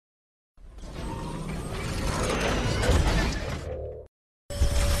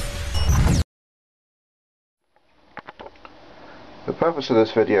The purpose of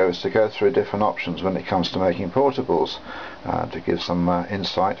this video is to go through different options when it comes to making portables, to give some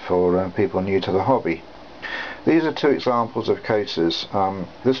insight for people new to the hobby. These are two examples of cases.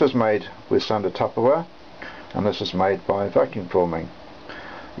 This was made with standard Tupperware, and this was made by vacuum forming.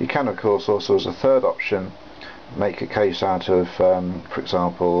 You can of course also, as a third option, make a case out of, for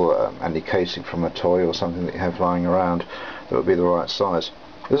example, any casing from a toy or something that you have lying around that would be the right size.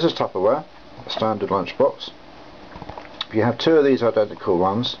 This is Tupperware, a standard lunchbox. If you have two of these identical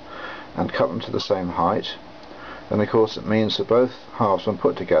ones and cut them to the same height, then of course it means that both halves, when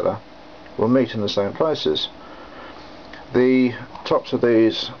put together, will meet in the same places. The tops of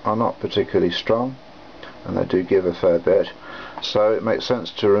these are not particularly strong, and they do give a fair bit, so it makes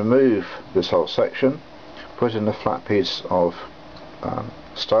sense to remove this whole section, put in a flat piece of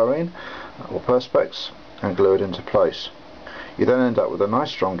styrene or perspex and glue it into place. You then end up with a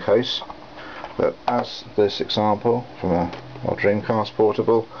nice strong case that, as this example from a Dreamcast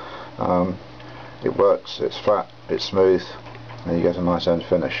portable, it works, it's flat, it's smooth, and you get a nice end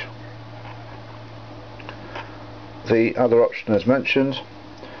finish. The other option, as mentioned,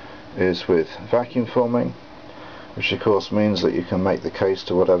 is with vacuum forming, which of course means that you can make the case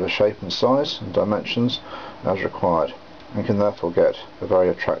to whatever shape and size and dimensions as required, and can therefore get a very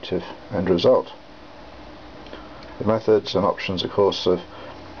attractive end result. The methods and options, of course, of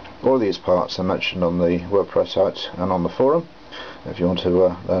all these parts are mentioned on the WordPress site and on the forum. If you want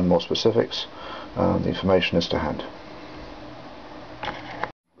to learn more specifics, the information is to hand.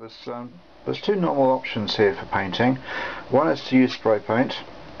 There's two normal options here for painting. One is to use spray paint,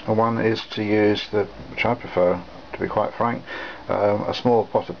 and one is to use, which I prefer to be quite frank, a small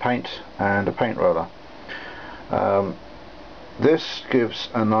pot of paint and a paint roller. This gives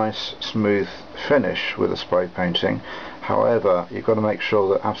a nice smooth finish with the spray painting. However, you've got to make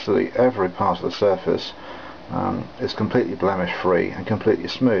sure that absolutely every part of the surface is completely blemish free and completely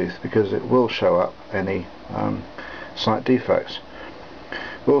smooth, because it will show up any slight defects.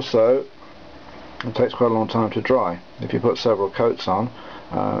 Also, it takes quite a long time to dry. If you put several coats on,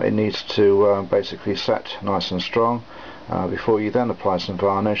 it needs to basically set nice and strong before you then apply some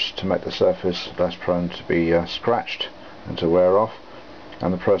varnish to make the surface less prone to be scratched and to wear off,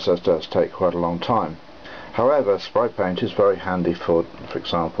 and the process does take quite a long time. However, spray paint is very handy for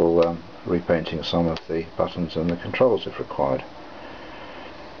example, repainting some of the buttons and the controls if required.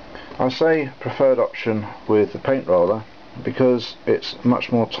 I say preferred option with the paint roller because it's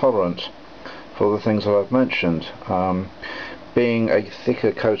much more tolerant for the things that I've mentioned. Being a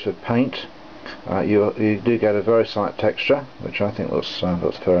thicker coat of paint, you do get a very slight texture, which I think looks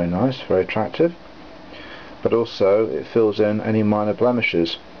very nice, very attractive, but also it fills in any minor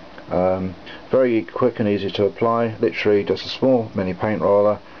blemishes. Very quick and easy to apply. Literally just a small mini paint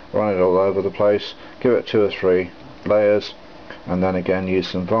roller, run it all over the place, give it 2 or 3 layers, and then again use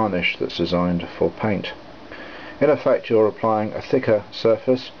some varnish that's designed for paint. In effect, you're applying a thicker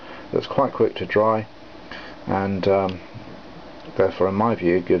surface that's quite quick to dry, and therefore in my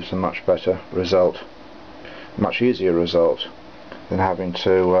view gives a much better result, much easier result than having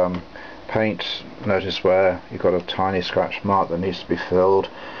to paint. Notice where you've got a tiny scratch mark that needs to be filled,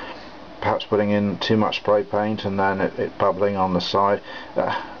 perhaps putting in too much spray paint and then it bubbling on the side.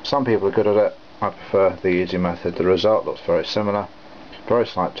 Some people are good at it. I prefer the easy method. The result looks very similar, very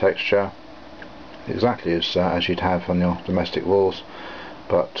slight texture, exactly as you'd have on your domestic walls,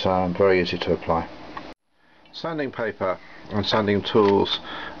 but very easy to apply. Sanding paper and sanding tools.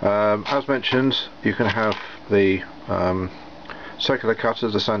 As mentioned, you can have the circular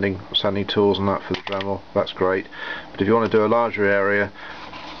cutters, the sanding tools and that for the Dremel. That's great, but if you want to do a larger area,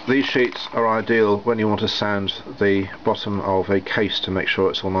 these sheets are ideal when you want to sand the bottom of a case to make sure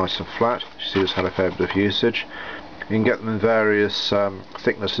it's all nice and flat. You see this had a fair bit of usage. You can get them in various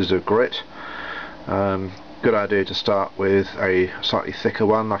thicknesses of grit. Good idea to start with a slightly thicker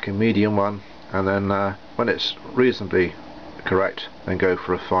one, like a medium one, and then when it's reasonably correct, then go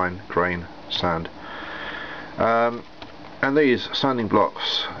for a fine grain sand. And these sanding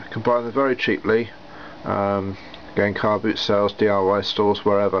blocks, you can buy them very cheaply. Again, car boot sales, DIY stores,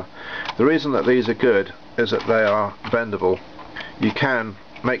 wherever. The reason that these are good is that they are bendable. You can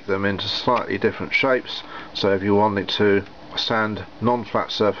make them into slightly different shapes, so if you wanted to sand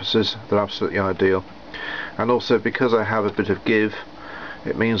non-flat surfaces, they're absolutely ideal. And also, because they have a bit of give,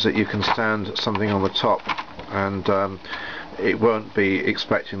 it means that you can sand something on the top, and it won't be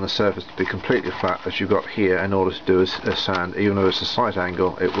expecting the surface to be completely flat as you've got here in order to do a sand. Even though it's a slight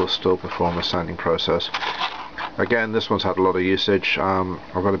angle, it will still perform the sanding process. Again, this one's had a lot of usage.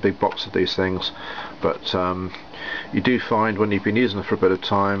 I've got a big box of these things, but you do find when you've been using them for a bit of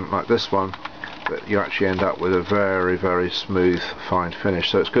time, like this one, but you actually end up with a very, very smooth, fine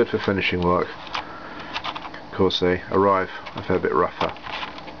finish. So it's good for finishing work. Of course they arrive a fair bit rougher.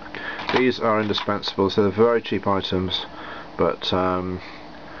 These are indispensable, so they're very cheap items, but I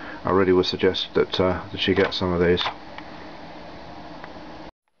really would suggest that you get some of these.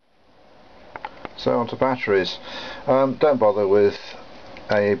 So onto batteries. Don't bother with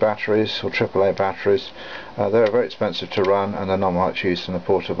AA batteries or AAA batteries. They're very expensive to run and they're not much use in a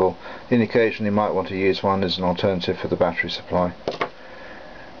portable. The only occasion you might want to use one as an alternative for the battery supply.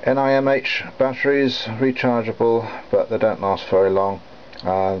 NIMH batteries, rechargeable, but they don't last very long.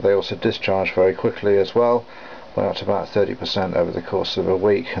 They also discharge very quickly as well, by up to about 30% over the course of a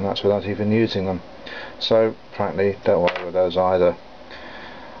week, and that's without even using them. So frankly, don't worry with those either.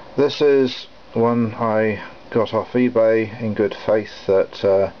 This is one I got off eBay in good faith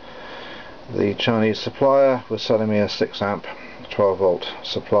that the Chinese supplier was selling me a 6 amp 12 volt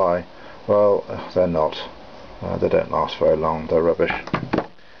supply. Well, they're not. They don't last very long, they're rubbish.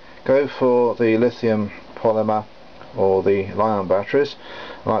 Go for the lithium polymer or the Li-ion batteries.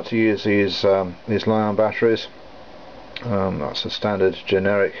 I like to use these Li-ion batteries. That's a standard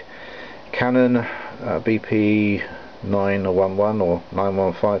generic Canon BP 911 or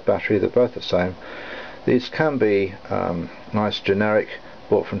 915 battery. They're both the same. These can be nice generic,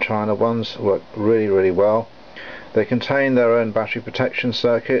 bought from China ones, work really, really well. They contain their own battery protection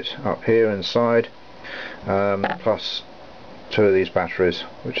circuit up here inside, plus 2 of these batteries,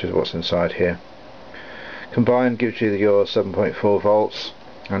 which is what's inside here. Combined gives you your 7.4 volts,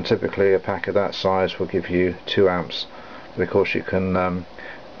 and typically a pack of that size will give you 2 amps. But of course you can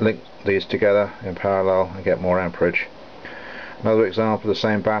link these together in parallel and get more amperage. Another example of the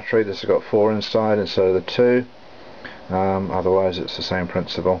same battery, this has got 4 inside instead of the 2, otherwise it's the same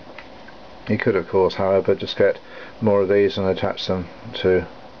principle. You could of course, however, just get more of these and attach them to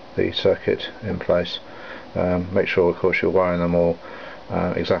the circuit in place. Make sure of course you're wiring them all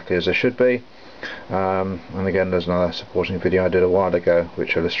exactly as they should be, and again there's another supporting video I did a while ago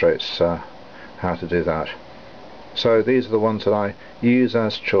which illustrates how to do that. So these are the ones that I use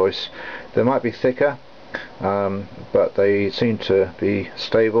as choice. They might be thicker, but they seem to be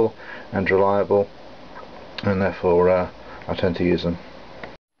stable and reliable, and therefore I tend to use them.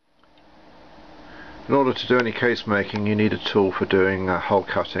 In order to do any case making you need a tool for doing hole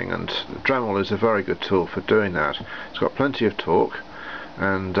cutting, and Dremel is a very good tool for doing that. It's got plenty of torque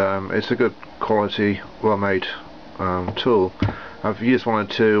and it's a good quality, well made tool. I've used one or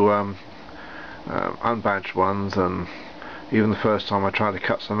two unbadged ones, and even the first time I tried to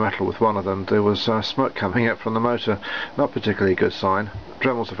cut some metal with one of them there was smoke coming out from the motor. Not particularly a good sign.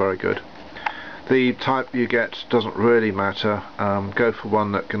 Dremels are very good. The type you get doesn't really matter. Go for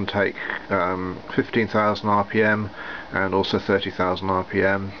one that can take 15,000 RPM and also 30,000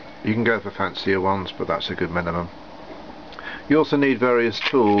 RPM. You can go for fancier ones, but that's a good minimum. You also need various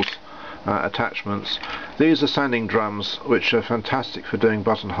tools, attachments. These are sanding drums, which are fantastic for doing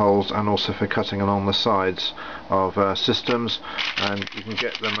buttonholes and also for cutting along the sides of systems, and you can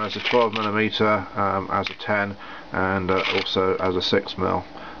get them as a 12mm, as a 10, and also as a 6mm.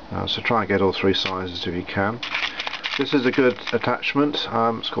 So try and get all 3 sizes if you can. This is a good attachment.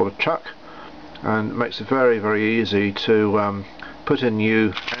 It's called a chuck, and it makes it very, very easy to put in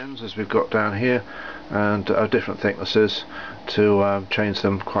new ends, as we've got down here, and different thicknesses to change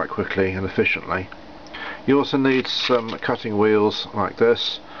them quite quickly and efficiently. You also need some cutting wheels like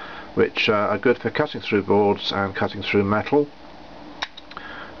this, which are good for cutting through boards and cutting through metal,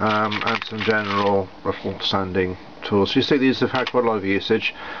 and some general ruffle sanding tools. You see these have had quite a lot of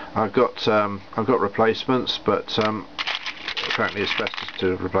usage. I've got replacements, but frankly it's best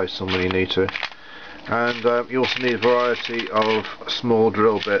to replace them when you need to. And you also need a variety of small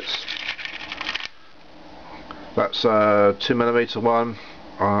drill bits. That's a 2mm one.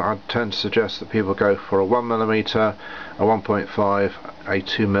 I tend to suggest that people go for a 1mm, a 1.5, a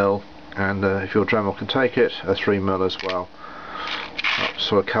 2mm, and if your Dremel can take it, a 3mm as well. That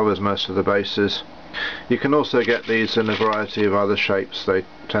sort of covers most of the bases. You can also get these in a variety of other shapes. They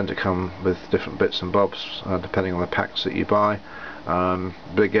tend to come with different bits and bobs depending on the packs that you buy,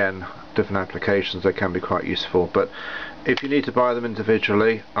 but again, different applications, they can be quite useful. But if you need to buy them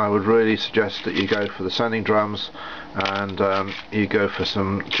individually, I would really suggest that you go for the sanding drums, and you go for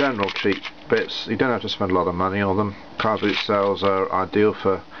some general cheap bits. You don't have to spend a lot of money on them. Car boot sales are ideal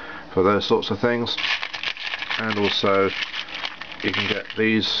for those sorts of things, and also you can get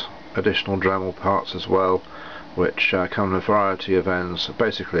these additional Dremel parts as well, which come in a variety of ends.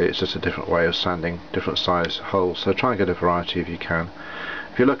 Basically it's just a different way of sanding different size holes, so try and get a variety if you can.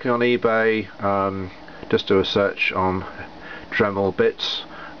 If you're looking on eBay, just do a search on Dremel bits,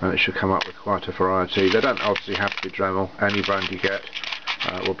 and it should come up with quite a variety. They don't obviously have to be Dremel. Any brand you get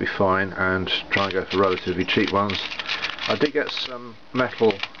will be fine, and try and go for relatively cheap ones. I did get some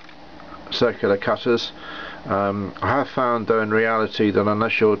metal circular cutters. I have found though in reality that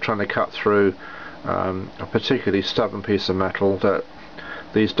unless you're trying to cut through a particularly stubborn piece of metal, that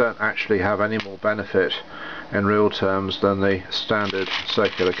these don't actually have any more benefit in real terms than the standard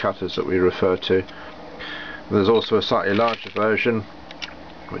circular cutters that we refer to. There's also a slightly larger version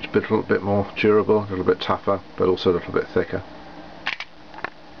which is a little bit more durable, a little bit tougher, but also a little bit thicker.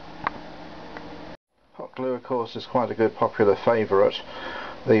 Hot glue, of course, is quite a good popular favourite.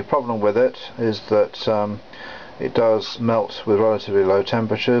 The problem with it is that it does melt with relatively low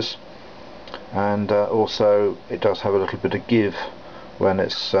temperatures, and also it does have a little bit of give when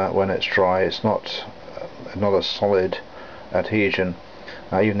it's dry. It's not a solid adhesion,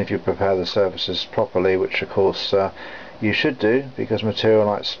 even if you prepare the surfaces properly, which of course you should do, because material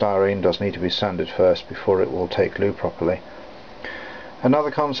like styrene does need to be sanded first before it will take glue properly. Another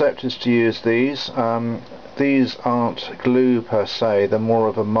concept is to use these. These aren't glue per se, they're more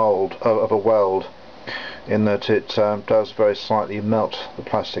of a mould, of a weld, in that it does very slightly melt the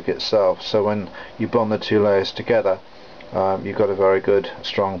plastic itself, so when you bond the two layers together you've got a very good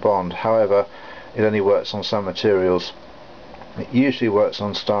strong bond. However, it only works on some materials. It usually works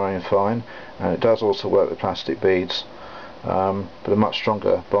on styrene fine, and it does also work with plastic beads, but a much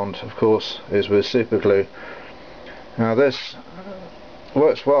stronger bond of course is with super glue. Now this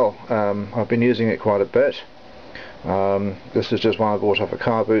works well. I've been using it quite a bit. This is just one I bought off a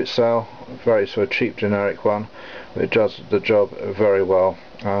car boot sale, very sort of cheap generic one, but it does the job very well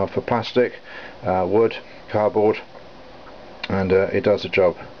for plastic, wood, cardboard, and it does the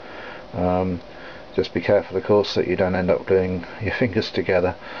job. Just be careful of course that you don't end up gluing your fingers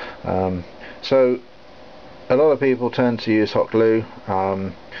together. So a lot of people tend to use hot glue.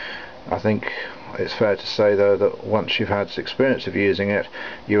 I think it's fair to say though that once you've had experience of using it,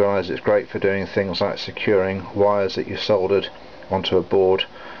 you realise it's great for doing things like securing wires that you've soldered onto a board,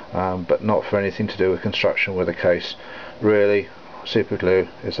 but not for anything to do with construction with a case. Really, super glue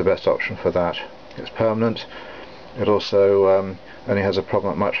is the best option for that. It's permanent. It also only has a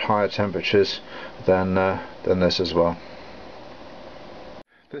problem at much higher temperatures than this as well.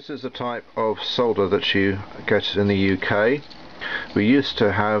 This is the type of solder that you get in the UK. We used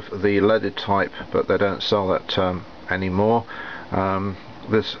to have the leaded type, but they don't sell that anymore.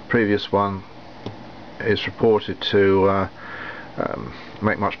 This previous one is reported to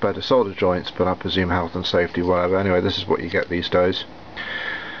make much better solder joints, but I presume health and safety, whatever. Anyway, this is what you get these days.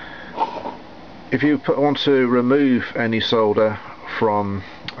 If you want to remove any solder from,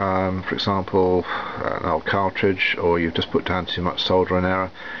 for example, an old cartridge, or you've just put down too much solder in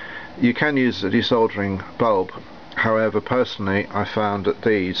error, you can use a desoldering bulb. However, personally I found that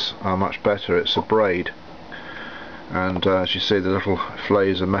these are much better. It's a braid, and as you see, the little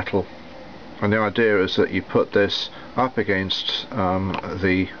flays of metal, and the idea is that you put this up against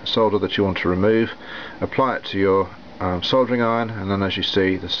the solder that you want to remove, apply it to your soldering iron, and then as you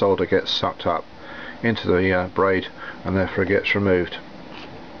see, the solder gets sucked up into the braid and therefore it gets removed.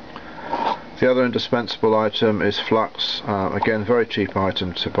 The other indispensable item is flux. Again, very cheap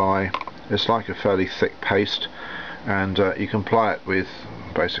item to buy. It's like a fairly thick paste, and you can apply it with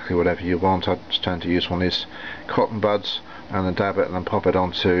basically whatever you want. I tend to use one of these cotton buds and then dab it and then pop it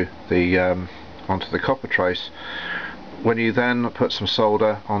onto the copper trace. When you then put some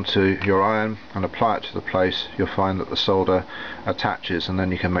solder onto your iron and apply it to the place, you'll find that the solder attaches, and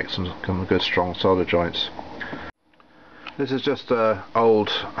then you can make some good strong solder joints. This is just an old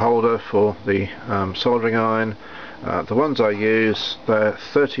holder for the soldering iron. The ones I use, they're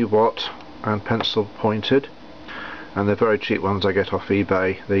 30 watt and pencil pointed, and they're very cheap ones I get off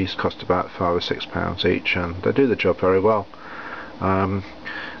eBay. These cost about £5 or £6 each, and they do the job very well.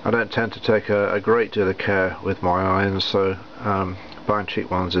 I don't tend to take a great deal of care with my irons, so buying cheap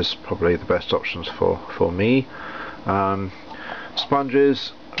ones is probably the best options for me.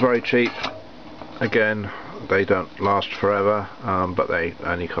 Sponges, very cheap. Again, they don't last forever, but they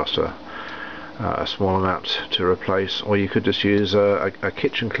only cost a small amount to replace, or you could just use a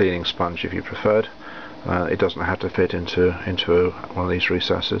kitchen cleaning sponge if you preferred. It doesn't have to fit into one of these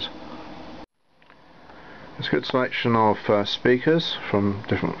recesses. It's a good selection of speakers from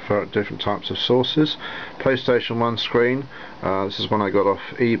different types of sources. PlayStation 1 screen. This is one I got off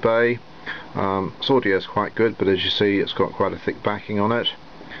eBay. Its audio is quite good, but as you see, it's got quite a thick backing on it.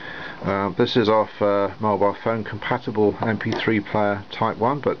 This is off mobile phone compatible MP3 player type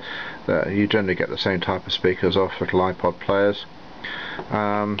 1, but you generally get the same type of speakers off little iPod players.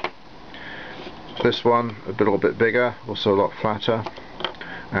 This one a little bit bigger, also a lot flatter.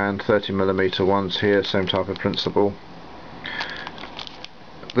 and 30mm ones here, same type of principle.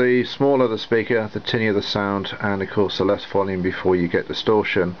 The smaller the speaker, the tinier the sound, and of course the less volume before you get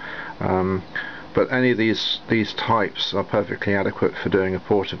distortion. But any of these types are perfectly adequate for doing a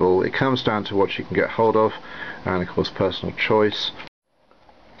portable. It comes down to what you can get hold of, and of course personal choice.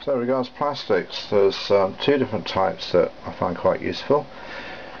 So regards plastics, there's two different types that I find quite useful.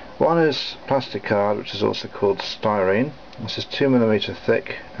 One is plastic card, which is also called styrene. This is 2mm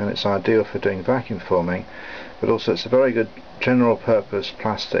thick, and it's ideal for doing vacuum forming, but also it's a very good general purpose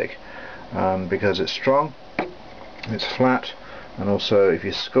plastic because it's strong, it's flat, and also if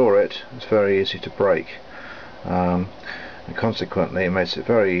you score it, it's very easy to break, and consequently it makes it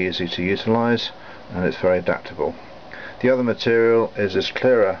very easy to utilize, and it's very adaptable. The other material is this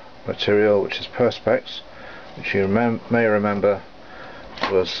clearer material, which is Perspex, which you may remember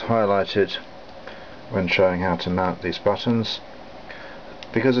was highlighted when showing how to mount these buttons,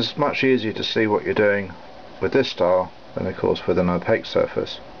 because it's much easier to see what you're doing with this style than of course with an opaque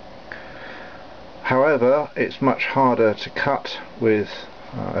surface. However, it's much harder to cut with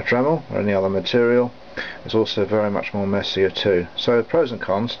a Dremel or any other material. It's also very much more messier too. So pros and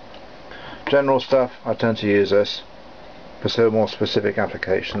cons. General stuff, I tend to use this. For some more specific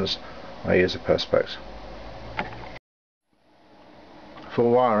applications, I use a Perspex. For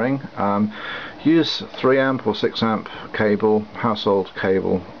wiring, use 3A or 6A cable, household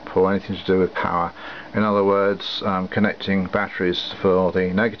cable, for anything to do with power. In other words, connecting batteries for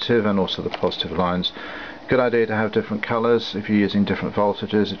the negative and also the positive lines. Good idea to have different colours. If you're using different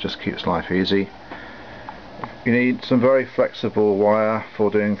voltages, it just keeps life easy. You need some very flexible wire for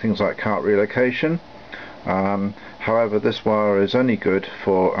doing things like cart relocation. However, this wire is only good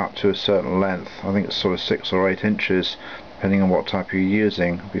for up to a certain length. I think it's sort of 6 or 8 inches, depending on what type you're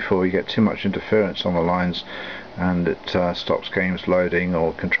using, before you get too much interference on the lines and it stops games loading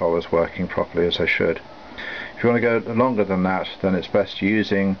or controllers working properly as they should. If you want to go longer than that, then it's best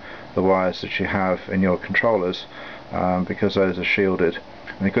using the wires that you have in your controllers, because those are shielded.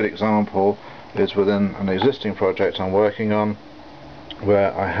 And a good example is within an existing project I'm working on,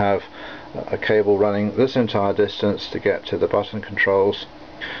 where I have a cable running this entire distance to get to the button controls.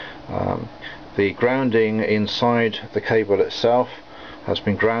 The grounding inside the cable itself has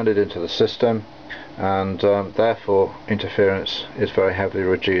been grounded into the system, and therefore interference is very heavily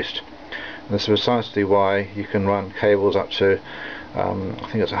reduced. And this is precisely why you can run cables up to I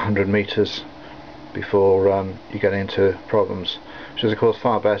think it's 100 meters before you get into problems, which is of course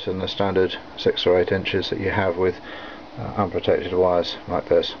far better than the standard 6 or 8 inches that you have with unprotected wires like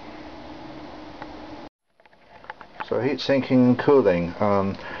this. So heat sinking and cooling.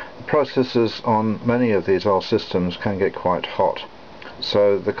 The processes on many of these old systems can get quite hot.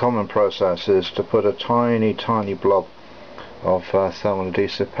 So the common process is to put a tiny blob of thermal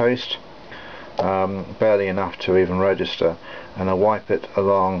adhesive paste, barely enough to even register, and I wipe it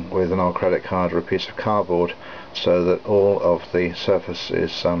along with an old credit card or a piece of cardboard so that all of the surface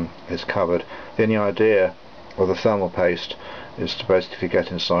is covered. The only idea of the thermal paste is to basically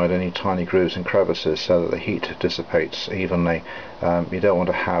get inside any tiny grooves and crevices so that the heat dissipates evenly. You don't want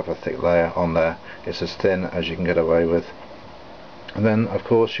to have a thick layer on there. It's as thin as you can get away with. And then of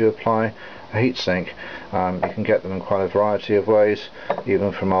course you apply a heatsink. You can get them in quite a variety of ways,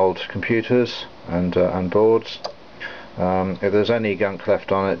 even from old computers and boards. If there's any gunk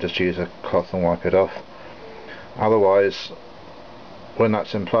left on it, just use a cloth and wipe it off. Otherwise, when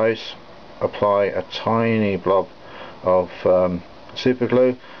that's in place, apply a tiny blob of super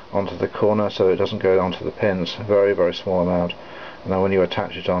glue onto the corner so it doesn't go onto the pins, a very small amount, and then when you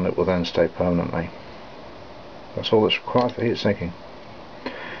attach it on, it will then stay permanently. That's all that's required for heat sinking.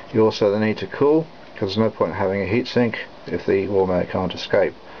 You also then need to cool, because there's no point in having a heat sink if the warm air can't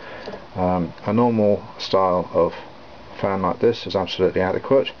escape. A normal style of fan like this is absolutely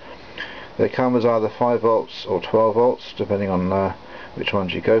adequate. They come as either 5 volts or 12 volts depending on which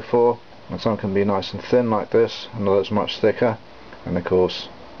ones you go for, and some can be nice and thin like this, and others much thicker, and of course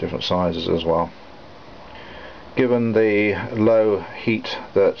different sizes as well. Given the low heat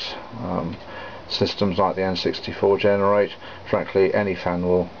that systems like the N64 generate, frankly any fan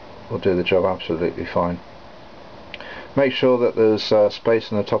will do the job absolutely fine. Make sure that there's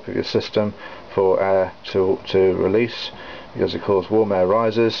space in the top of your system for air to release, because of course warm air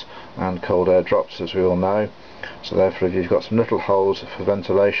rises and cold air drops, as we all know. So therefore, if you've got some little holes for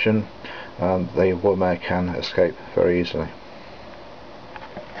ventilation, the warm air can escape very easily.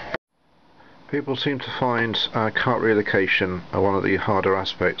 People seem to find cart relocation one of the harder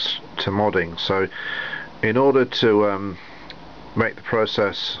aspects to modding. So in order to make the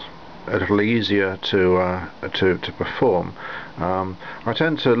process a little easier to perform. I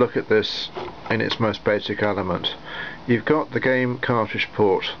tend to look at this in its most basic element. You've got the game cartridge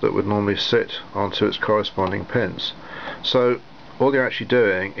port that would normally sit onto its corresponding pins. So all you're actually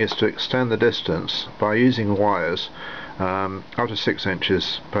doing is to extend the distance by using wires. Up to 6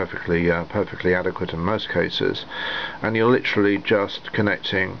 inches, perfectly adequate in most cases, and you're literally just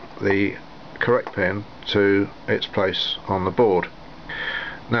connecting the correct pin to its place on the board.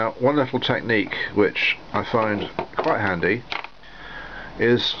 Now, one little technique which I find quite handy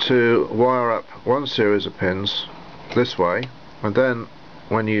is to wire up one series of pins this way, and then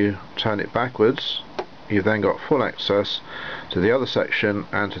when you turn it backwards you've then got full access to the other section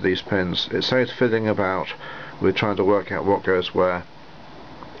and to these pins. It saves fiddling about with trying to work out what goes where.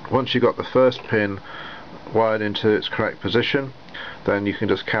 Once you've got the first pin wired into its correct position, then you can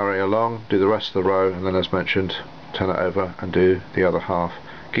just carry along, do the rest of the row, and then, as mentioned, turn it over and do the other half.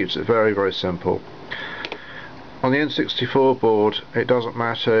 Keeps it very, very simple. On the N64 board, it doesn't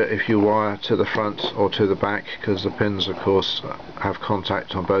matter if you wire to the front or to the back, because the pins, of course, have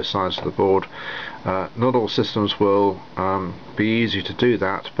contact on both sides of the board. Not all systems will be easy to do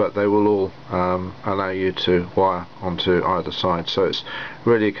that, but they will all allow you to wire onto either side, so it's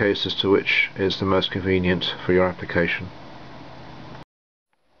really a case as to which is the most convenient for your application.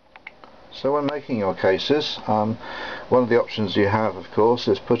 So when making your cases, one of the options you have, of course,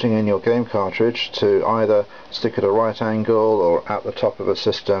 is putting in your game cartridge to either stick at a right angle or at the top of a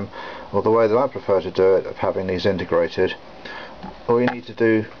system, or the way that I prefer to do it, of having these integrated. All you need to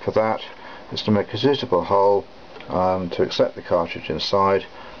do for that is to make a suitable hole to accept the cartridge inside,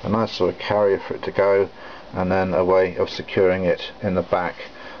 a nice sort of carrier for it to go, and then a way of securing it in the back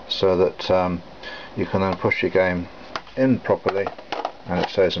so that you can then push your game in properly and it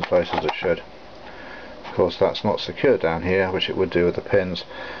stays in place as it should. Of course, that's not secure down here, which it would do with the pins,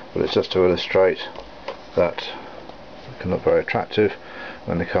 but it's just to illustrate that it can look very attractive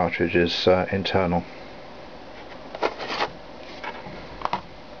when the cartridge is internal.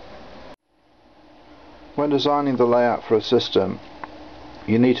 When designing the layout for a system,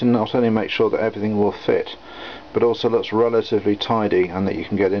 you need to not only make sure that everything will fit, but also looks relatively tidy and that you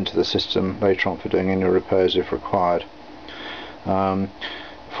can get into the system later on for doing any repairs if required.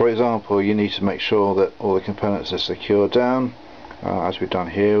 For example, you need to make sure that all the components are secured down, as we've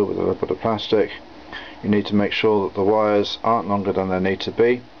done here with a little bit of plastic. You need to make sure that the wires aren't longer than they need to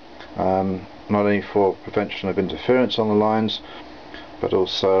be, not only for prevention of interference on the lines, but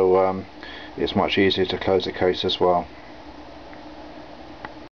also it's much easier to close the case as well.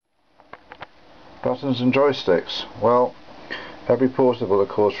 Buttons and joysticks. Well, every portable, of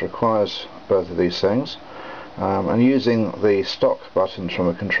course, requires both of these things. And using the stock buttons from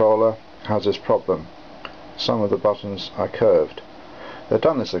a controller has this problem. Some of the buttons are curved. They've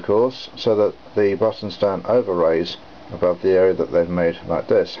done this, of course, so that the buttons don't over raise above the area that they've made like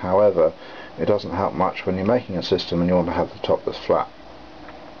this. However, it doesn't help much when you're making a system and you want to have the top that's flat.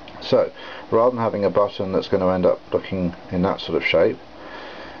 So, rather than having a button that's going to end up looking in that sort of shape,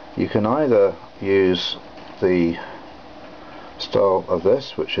 you can either use the style of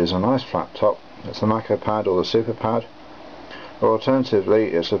this, which is a nice flat top. It's the macro pad or the super pad, or alternatively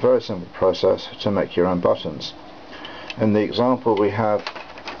it's a very simple process to make your own buttons. In the example we have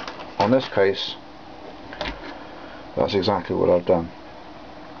on this case, that's exactly what I've done.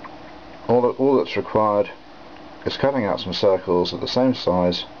 All that's required is cutting out some circles of the same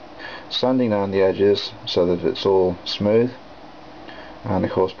size, sanding down the edges so that it's all smooth, and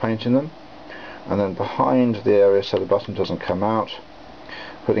of course painting them, and then behind the area so the button doesn't come out,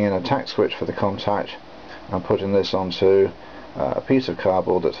 putting in a tack switch for the contact, and putting this onto a piece of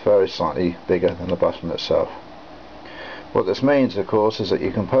cardboard that's very slightly bigger than the button itself. What this means, of course, is that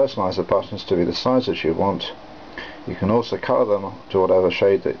you can personalise the buttons to be the size that you want. You can also colour them to whatever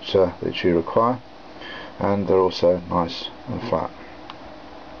shade that you require, and they're also nice and flat.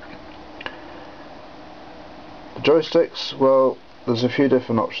 The joysticks, well, there's a few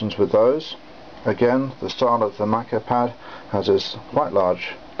different options with those. Again, the style of the macro pad has this quite large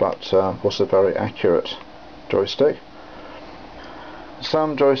but also very accurate joystick.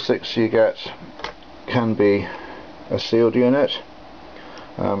 Some joysticks you get can be a sealed unit.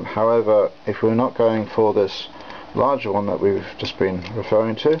 However, if we're not going for this larger one that we've just been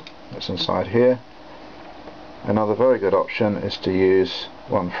referring to, that's inside here, another very good option is to use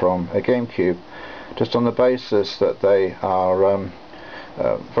one from a GameCube, just on the basis that they are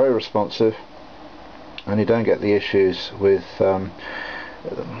very responsive, and you don't get the issues with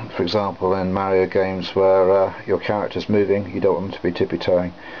for example in Mario games where your character's moving, you don't want them to be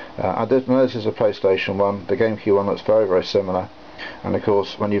tippy-toeing. I did know this is a PlayStation one. The GameCube one looks very, very similar, and of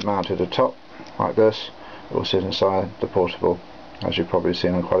course when you've mounted a top like this, it will sit inside the portable, as you've probably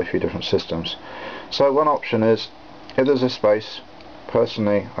seen on quite a few different systems. So one option is, if there's a space,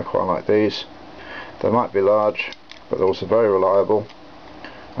 personally I quite like these. They might be large, but they're also very reliable,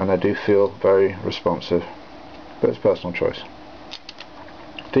 and they do feel very responsive, but it's personal choice.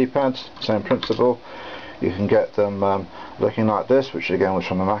 D-pads, same principle. You can get them looking like this, which again was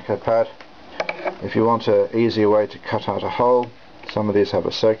from the Mako pad. If you want an easier way to cut out a hole, some of these have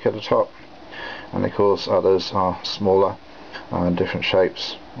a circular top, and of course others are smaller and different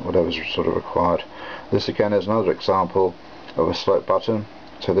shapes, whatever's sort of required. This again is another example of a slope button,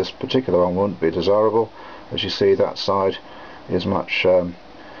 so this particular one wouldn't be desirable. As you see, that side is much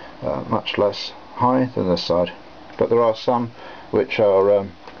less high than this side, but there are some which are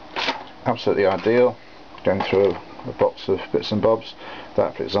absolutely ideal. Going through a box of bits and bobs,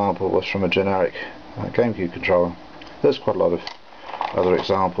 that for example was from a generic GameCube controller. There's quite a lot of other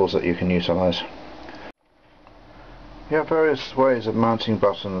examples that you can utilise. You have various ways of mounting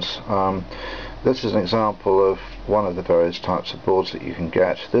buttons. This is an example of one of the various types of boards that you can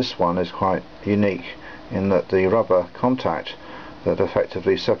get. This one is quite unique in that the rubber contact that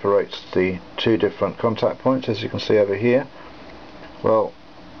effectively separates the two different contact points, as you can see over here, well,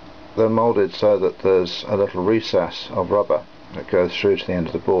 they're moulded so that there's a little recess of rubber that goes through to the end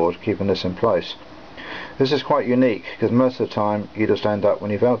of the board, keeping this in place. This is quite unique because most of the time you just end up,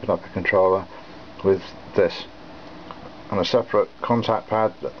 when you've opened up a controller, with this and a separate contact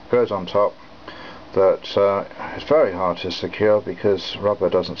pad that goes on top that is very hard to secure because rubber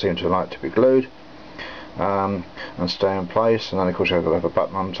doesn't seem to like to be glued and stay in place, and then of course you've got to have a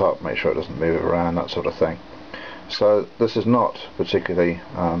button on top, make sure it doesn't move around, that sort of thing. So this is not particularly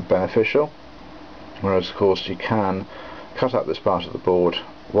beneficial, whereas of course you can cut up this part of the board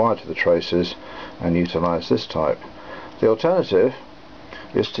wide to the traces and utilise this type. The alternative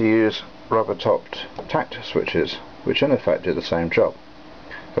is to use rubber topped tact switches, which in effect do the same job.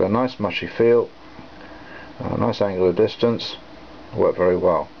 Got a nice mushy feel, a nice angle of distance, work very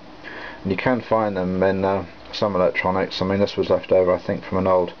well. And you can find them in some electronics. I mean, this was left over I think from an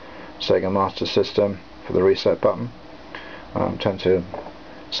old Sega Master System for the reset button. Tend to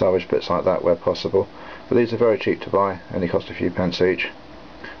salvage bits like that where possible, but these are very cheap to buy, only cost a few pence each,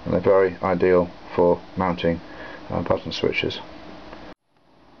 and they're very ideal for mounting button switches.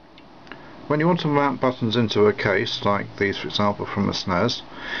 When you want to mount buttons into a case, like these for example from a SNES,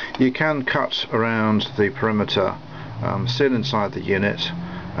 you can cut around the perimeter, seal inside the unit,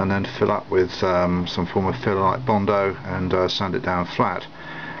 and then fill up with some form of filler like Bondo and sand it down flat.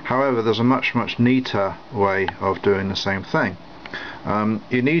 However, there's a much neater way of doing the same thing.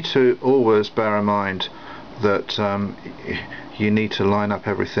 You need to always bear in mind that you need to line up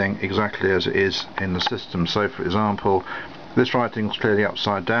everything exactly as it is in the system. So for example, this writing is clearly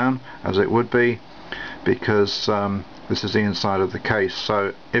upside down, as it would be, because this is the inside of the case.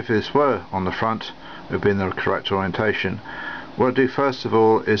 So if this were on the front, it would be in the correct orientation. What I do first of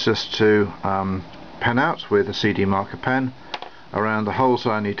all is just to pen out with a CD marker pen around the holes that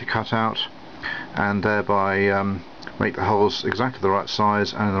I need to cut out, and thereby make the holes exactly the right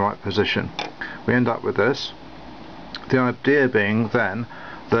size and in the right position. We end up with this. The idea being then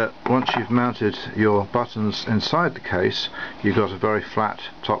that once you've mounted your buttons inside the case, you've got a very flat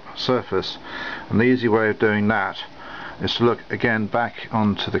top surface, and the easy way of doing that is to look again back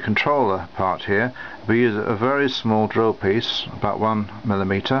onto the controller part here. We use a very small drill piece, about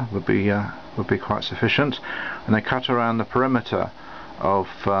 1mm would be quite sufficient, and then cut around the perimeter of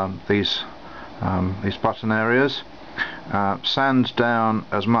these button areas. Sand down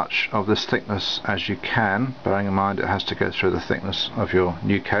as much of this thickness as you can, bearing in mind it has to go through the thickness of your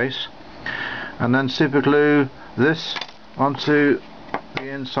new case, and then super glue this onto the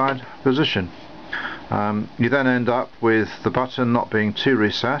inside position. You then end up with the button not being too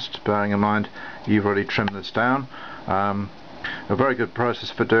recessed, bearing in mind you've already trimmed this down. A very good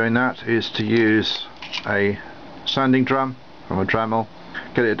process for doing that is to use a sanding drum from a Dremel,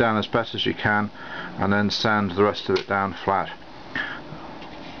 get it down as best as you can, and then sand the rest of it down flat.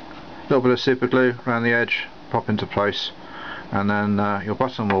 A little bit of super glue around the edge, pop into place, and then your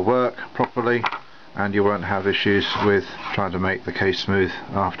button will work properly and you won't have issues with trying to make the case smooth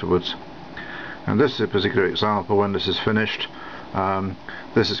afterwards. And this is a particular example. When this is finished,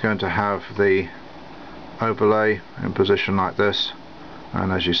 this is going to have the overlay in position like this,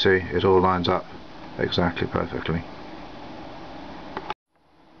 and as you see it all lines up exactly perfectly.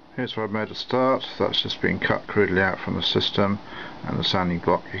 Here's where I've made a start. That's just been cut crudely out from the system, and the sanding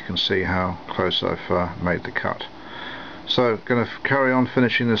block, you can see how close I've made the cut. So going to carry on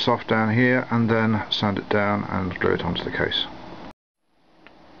finishing this off down here and then sand it down and glue it onto the case.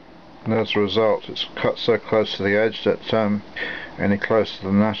 and as a result it's cut so close to the edge that any closer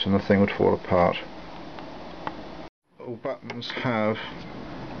than that and the thing would fall apart. All buttons have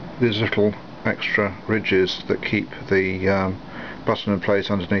these little extra ridges that keep the button in place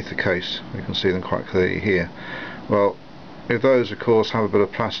underneath the case. You can see them quite clearly here. Well, if those of course have a bit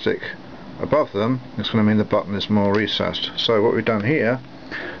of plastic above them, it's going to mean the button is more recessed. So what we've done here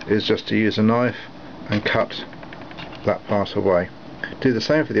is just to use a knife and cut that part away. Do the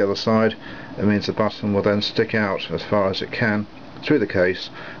same for the other side. It means the button will then stick out as far as it can through the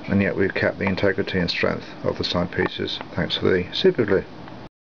case, and yet we've kept the integrity and strength of the side pieces thanks to the super glue.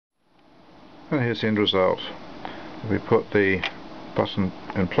 And here's the end result. We put the button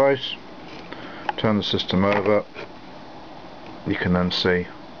in place, turn the system over, you can then see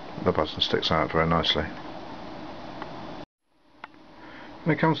the button sticks out very nicely.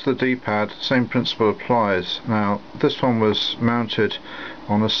 When it comes to the D-pad, same principle applies. Now this one was mounted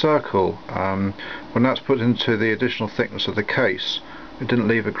on a circle. When that's put into the additional thickness of the case, it didn't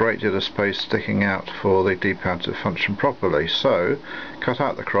leave a great deal of space sticking out for the D-pad to function properly. So cut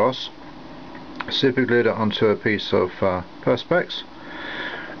out the cross, super glued it onto a piece of perspex,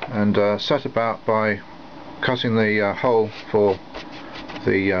 and set about by cutting the hole for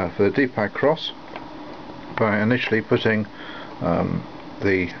the D-pad cross by initially putting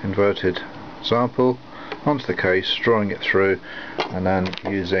the inverted sample onto the case, drawing it through, and then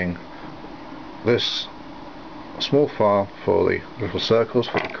using this small file for the little circles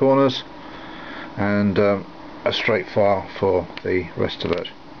for the corners, and a straight file for the rest of it.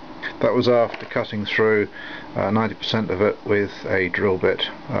 That was after cutting through 90% of it with a drill bit.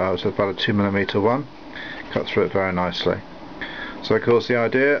 It was about a 2mm one. Cut through it very nicely. So of course the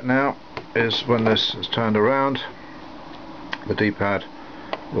idea now is when this is turned around, the D-pad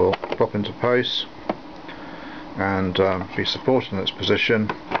will plop into place and be supported in its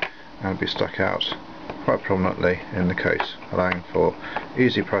position and be stuck out quite prominently in the case, allowing for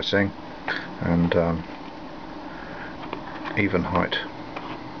easy pressing and even height.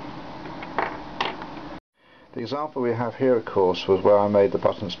 The example we have here of course was where I made the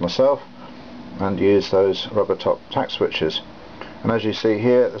buttons myself and used those rubber top tack switches, and as you see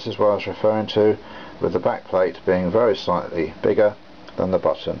here, this is what I was referring to, with the back plate being very slightly bigger than the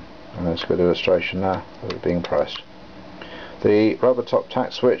button, and there's a good illustration there of it being pressed. The rubber top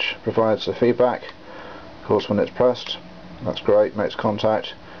tack switch provides the feedback. Of course when it's pressed, that's great, makes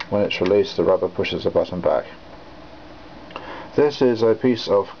contact. When it's released, the rubber pushes the button back. This is a piece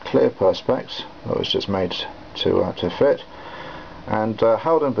of clear perspex that was just made to fit, and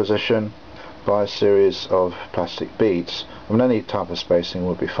held in position by a series of plastic beads. I mean, any type of spacing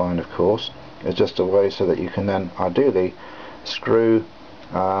would be fine of course. It's just a way so that you can then ideally screw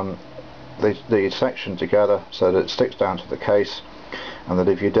the section together so that it sticks down to the case, and that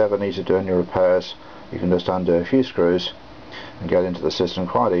if you ever need to do any repairs, you can just undo a few screws and get into the system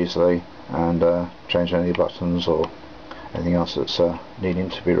quite easily and change any buttons or anything else that's needing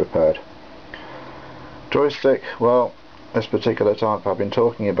to be repaired. Joystick, well, this particular type I've been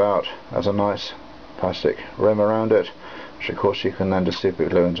talking about has a nice plastic rim around it, which of course you can then just super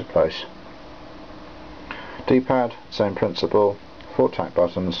glue into place. D-pad, same principle, 4 tack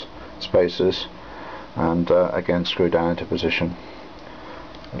buttons, spacers, and again screw down into position.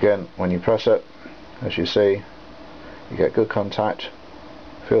 Again, when you press it, as you see, you get good contact,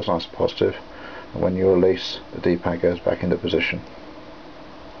 feels nice and positive, and when you release, the D-pad goes back into position.